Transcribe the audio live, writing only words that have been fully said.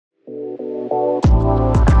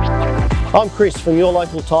I'm Chris from your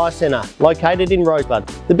local tyre centre, located in Rosebud.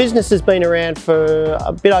 The business has been around for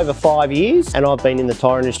a bit over 5 years and I've been in the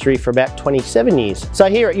tyre industry for about 27 years. So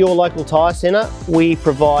here at your local tyre centre, we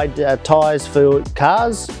provide tyres for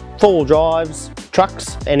cars, four-wheel drives,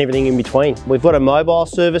 trucks and everything in between. We've got a mobile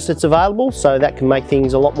service that's available, so that can make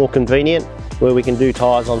things a lot more convenient, where we can do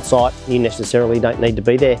tyres on site. You necessarily don't need to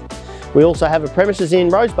be there. We also have a premises in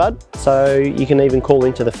Rosebud, so you can even call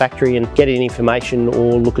into the factory and get any information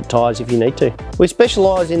or look at tyres if you need to. We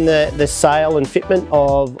specialise in the sale and fitment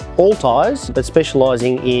of all tyres, but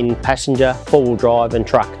specialising in passenger, four-wheel drive and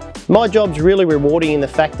truck. My job's really rewarding in the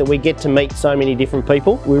fact that we get to meet so many different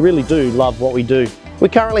people. We really do love what we do. We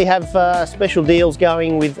currently have special deals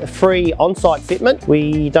going with free on-site fitment.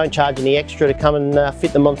 We don't charge any extra to come and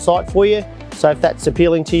fit them on site for you. So if that's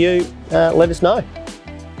appealing to you, let us know.